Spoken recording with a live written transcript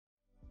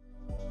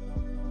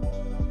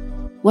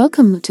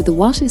Welcome to the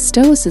What is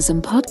Stoicism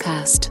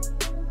podcast.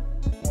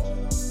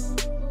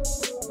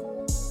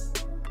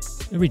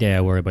 Every day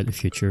I worry about the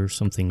future,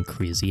 something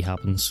crazy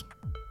happens.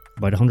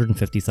 About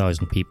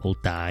 150,000 people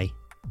die.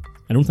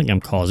 I don't think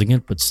I'm causing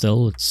it, but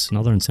still, it's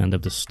another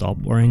incentive to stop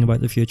worrying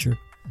about the future.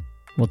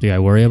 What do I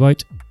worry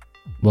about?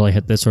 Will I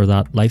hit this or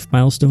that life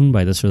milestone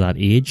by this or that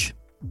age?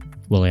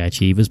 Will I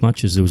achieve as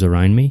much as those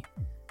around me?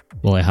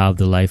 Will I have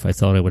the life I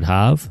thought I would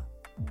have?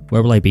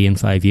 Where will I be in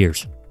 5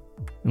 years?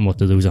 And what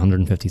do those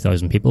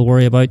 150,000 people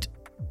worry about?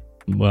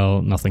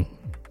 Well, nothing.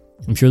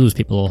 I'm sure those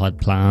people all had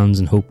plans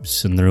and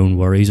hopes and their own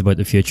worries about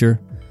the future,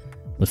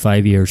 but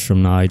 5 years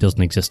from now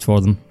doesn't exist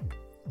for them.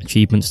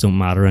 Achievements don't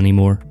matter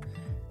anymore.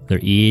 Their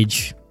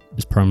age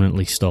is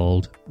permanently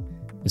stalled.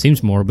 It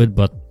seems morbid,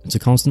 but it's a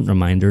constant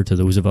reminder to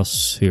those of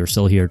us who are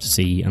still here to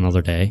see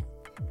another day.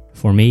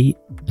 For me,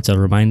 it's a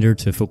reminder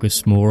to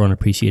focus more on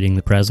appreciating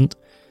the present,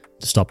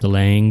 to stop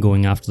delaying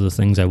going after the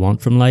things I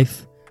want from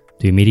life,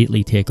 to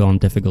immediately take on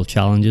difficult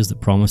challenges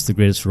that promise the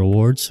greatest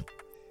rewards.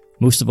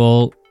 Most of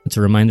all, it's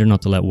a reminder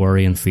not to let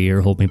worry and fear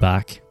hold me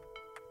back,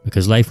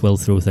 because life will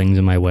throw things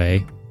in my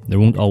way. There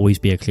won't always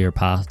be a clear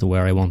path to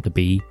where I want to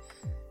be.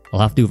 I'll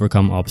have to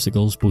overcome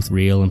obstacles, both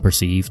real and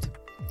perceived.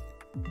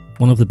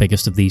 One of the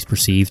biggest of these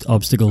perceived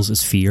obstacles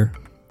is fear.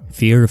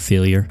 Fear of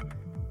failure,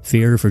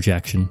 fear of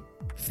rejection,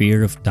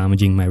 fear of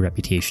damaging my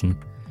reputation.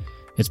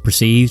 It's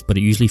perceived, but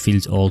it usually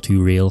feels all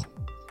too real.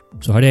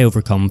 So how do I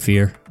overcome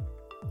fear?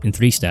 In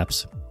 3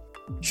 steps.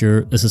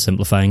 Sure, this is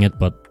simplifying it,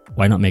 but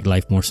why not make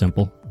life more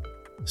simple?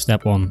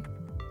 Step 1.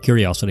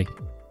 Curiosity.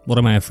 What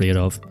am I afraid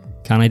of?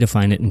 Can I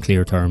define it in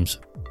clear terms?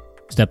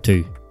 Step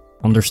 2.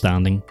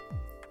 Understanding.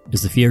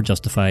 Is the fear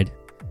justified?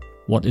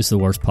 What is the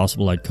worst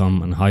possible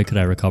outcome and how could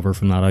I recover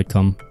from that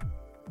outcome?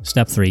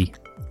 Step 3.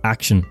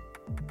 Action.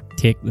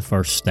 Take the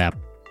first step.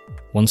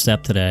 1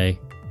 step today,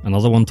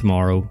 another one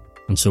tomorrow,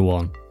 and so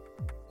on.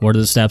 Where do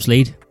the steps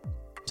lead?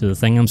 To the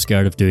thing I'm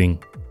scared of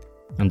doing,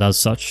 and as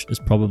such is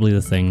probably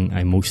the thing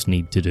I most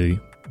need to do.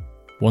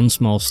 1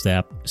 small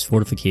step is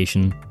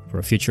fortification for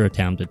a future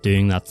attempt at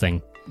doing that thing,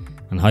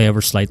 and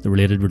however slight the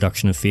related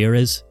reduction of fear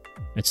is,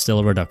 it's still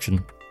a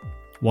reduction.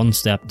 1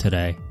 step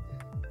today.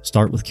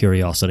 Start with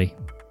curiosity.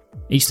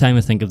 Each time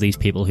I think of these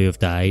people who have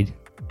died,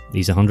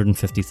 these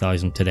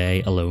 150,000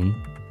 today alone,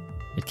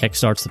 it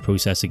kickstarts the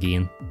process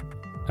again.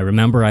 I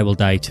remember I will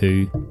die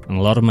too, and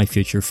a lot of my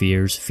future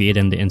fears fade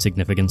into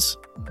insignificance.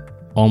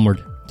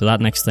 Onward to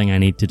that next thing I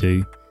need to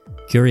do.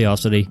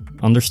 Curiosity,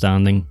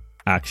 understanding,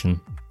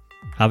 action.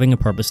 Having a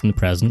purpose in the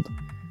present,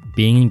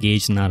 being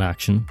engaged in that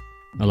action,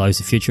 allows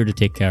the future to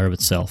take care of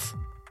itself.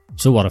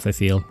 So what if I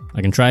fail?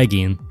 I can try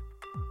again.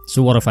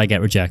 So what if I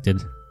get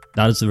rejected?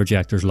 That is the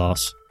rejecter's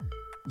loss.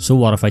 So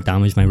what if I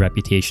damage my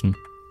reputation?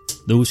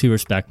 Those who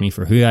respect me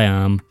for who I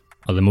am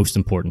are the most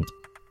important.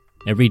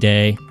 Every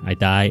day, I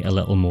die a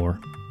little more.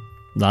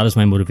 That is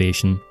my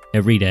motivation,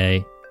 every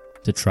day,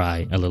 to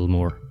try a little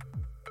more.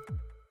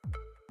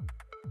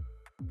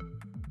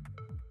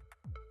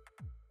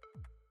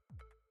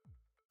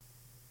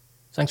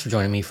 Thanks for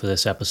joining me for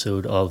this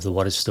episode of the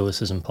What is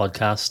Stoicism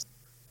podcast.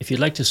 If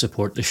you'd like to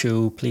support the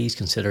show, please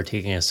consider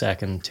taking a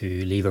second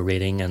to leave a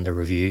rating and a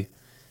review.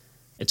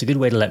 It's a good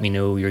way to let me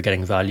know you're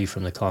getting value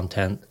from the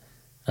content,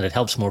 and it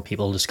helps more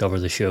people discover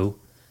the show.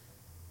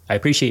 I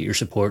appreciate your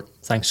support.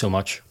 Thanks so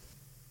much.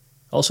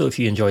 Also, if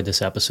you enjoyed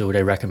this episode,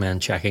 I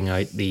recommend checking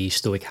out the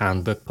Stoic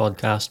Handbook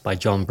podcast by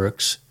John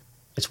Brooks.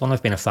 It's one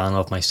I've been a fan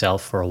of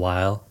myself for a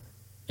while.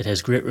 It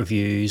has great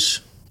reviews.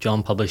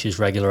 John publishes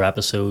regular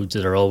episodes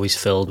that are always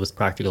filled with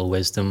practical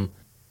wisdom,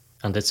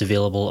 and it's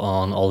available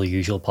on all the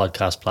usual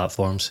podcast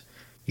platforms.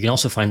 You can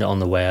also find it on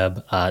the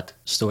web at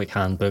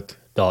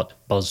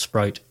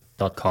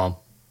stoichandbook.buzzsprout.com.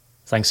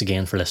 Thanks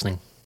again for listening.